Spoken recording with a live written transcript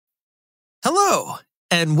Hello,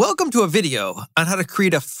 and welcome to a video on how to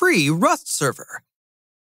create a free Rust server.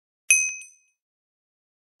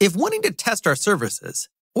 If wanting to test our services,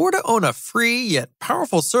 or to own a free yet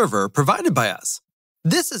powerful server provided by us,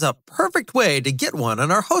 this is a perfect way to get one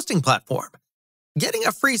on our hosting platform. Getting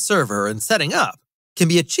a free server and setting up can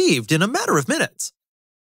be achieved in a matter of minutes.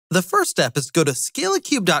 The first step is to go to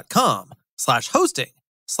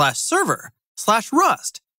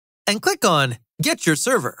scalacube.com/hosting/server/rust and click on Get Your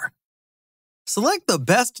Server. Select the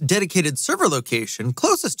best dedicated server location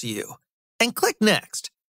closest to you and click Next.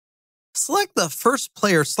 Select the first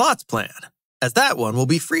player slots plan, as that one will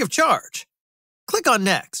be free of charge. Click on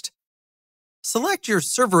Next. Select your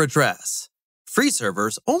server address. Free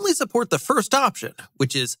servers only support the first option,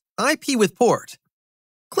 which is IP with port.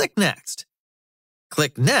 Click Next.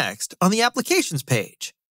 Click Next on the Applications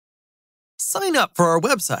page. Sign up for our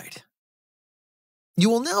website. You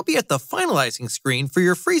will now be at the finalizing screen for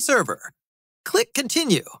your free server. Click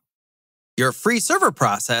Continue. Your free server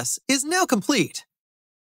process is now complete.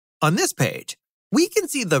 On this page, we can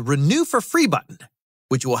see the Renew for Free button,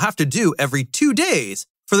 which you will have to do every 2 days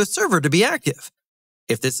for the server to be active.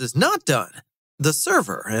 If this is not done, the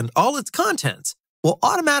server and all its contents will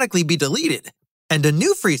automatically be deleted, and a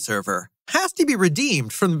new free server has to be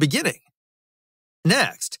redeemed from the beginning.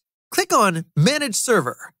 Next, click on Manage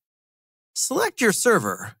Server. Select your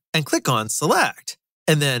server and click on Select,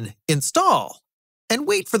 and then Install, and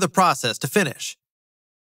wait for the process to finish.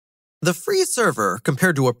 The free server,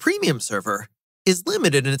 compared to a premium server, is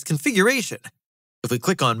limited in its configuration. If we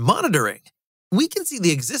click on Monitoring, we can see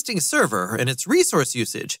the existing server and its resource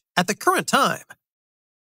usage at the current time.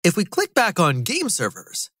 If we click back on Game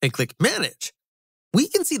Servers and click Manage, we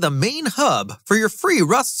can see the main hub for your free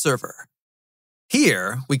Rust server.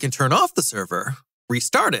 Here, we can turn off the server,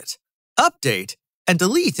 restart it, update, and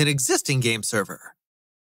delete an existing game server.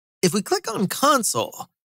 If we click on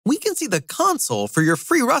Console, we can see the console for your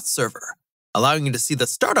free Rust server, allowing you to see the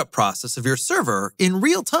startup process of your server in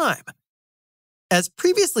real time. As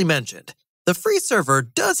previously mentioned, the free server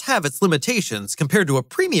does have its limitations compared to a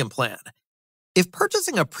premium plan. If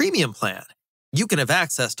purchasing a premium plan, you can have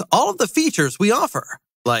access to all of the features we offer,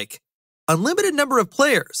 like unlimited number of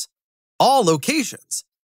players, all locations,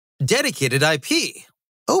 dedicated IP,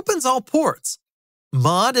 opens all ports,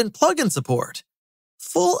 mod and plugin support,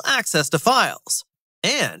 full access to files,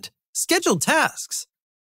 and scheduled tasks.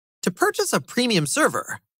 To purchase a premium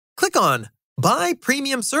server, click on Buy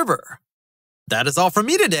Premium Server. That is all from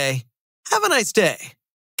me today. Have a nice day.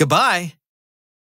 Goodbye.